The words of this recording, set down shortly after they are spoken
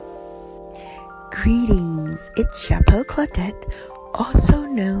Greetings, it's Chapeau Claudette, also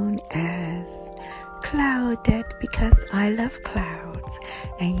known as Claudette because I love clouds,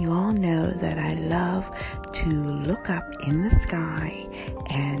 and you all know that I love to look up in the sky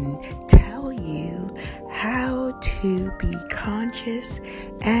and tell you how to be conscious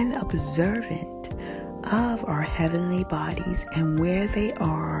and observant of our heavenly bodies and where they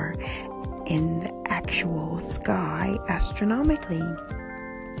are in the actual sky astronomically.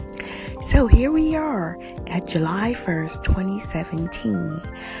 So here we are at July 1st, 2017.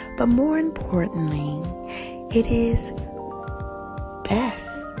 But more importantly, it is best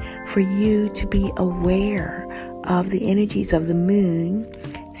for you to be aware of the energies of the moon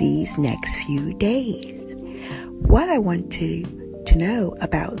these next few days. What I want to know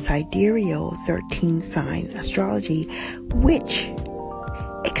about sidereal 13 sign astrology, which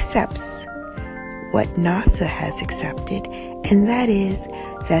accepts what NASA has accepted, and that is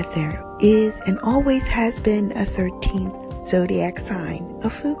that there is and always has been a 13th zodiac sign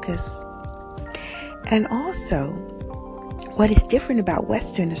of Fucus. And also, what is different about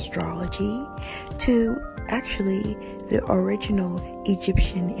Western astrology to actually the original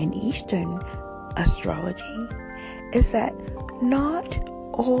Egyptian and Eastern astrology is that not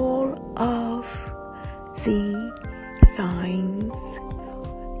all of the signs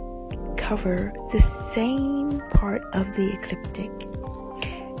cover the same part of the ecliptic.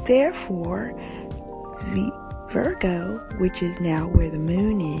 Therefore, the Virgo, which is now where the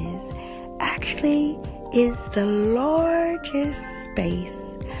moon is, actually is the largest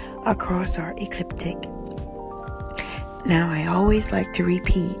space across our ecliptic. Now, I always like to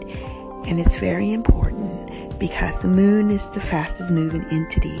repeat, and it's very important because the moon is the fastest moving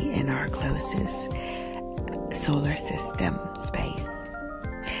entity in our closest solar system space.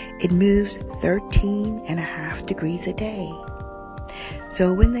 It moves 13.5 degrees a day.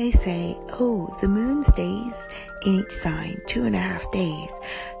 So when they say, the moon stays in each sign 2.5 days,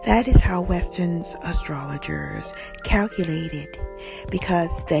 that is how Western astrologers calculate it,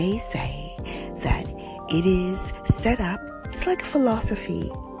 because they say that it is set up, it's like a philosophy,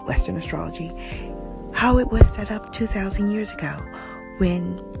 Western astrology, how it was set up 2,000 years ago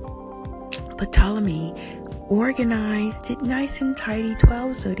when Ptolemy organized it nice and tidy,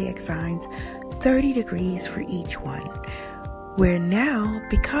 12 zodiac signs, 30 degrees for each one. Where now,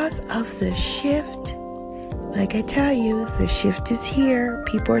 because of the shift, like I tell you, the shift is here.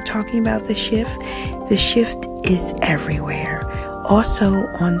 People are talking about the shift. The shift is everywhere. Also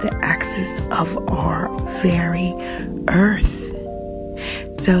on the axis of our very earth.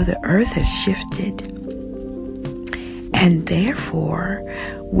 So the earth has shifted. And therefore,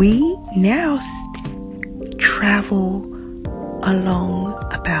 we now travel along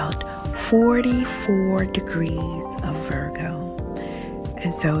about 44 degrees of Virgo.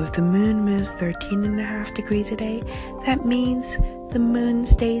 And so if the moon moves 13.5 degrees a day, that means the moon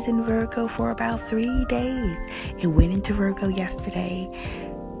stays in Virgo for about 3 days. It went into Virgo yesterday,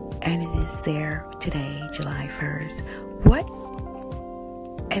 and it is there today, July 1st. What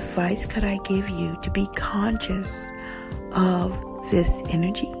advice could I give you to be conscious of this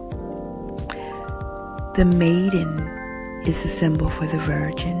energy? The maiden is the symbol for the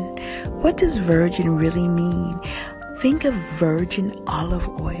virgin. What does virgin really mean? Think of virgin olive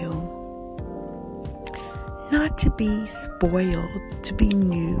oil. Not to be spoiled, to be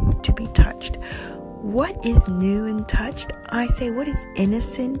new, to be touched. What is new and touched? I say, what is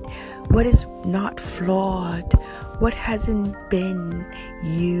innocent? What is not flawed? What hasn't been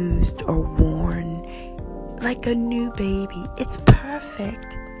used or worn? Like a new baby. It's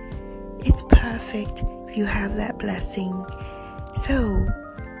perfect. It's perfect if you have that blessing. So,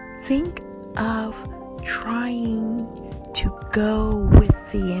 think of trying to go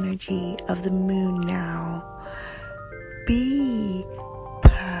with the energy of the moon now. Be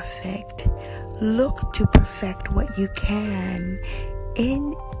perfect. Look to perfect what you can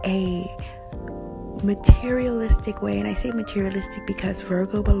in a materialistic way. And I say materialistic because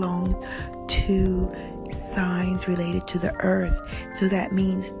Virgo belongs to signs related to the earth. So that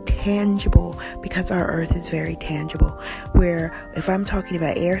means tangible, because our earth is very tangible. Where if I'm talking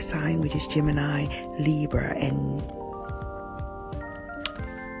about air sign, which is Gemini, Libra, and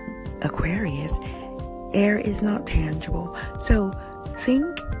Aquarius, air is not tangible. So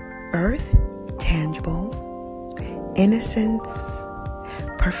think earth, tangible, innocence,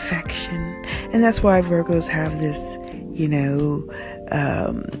 perfection. And that's why Virgos have this,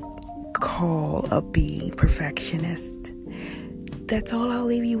 call of being perfectionist. That's all I'll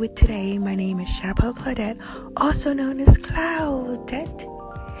leave you with today. My name is Chapeau Claudette, also known as Claudette,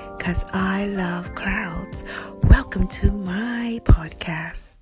 because I love clouds. Welcome to my podcast.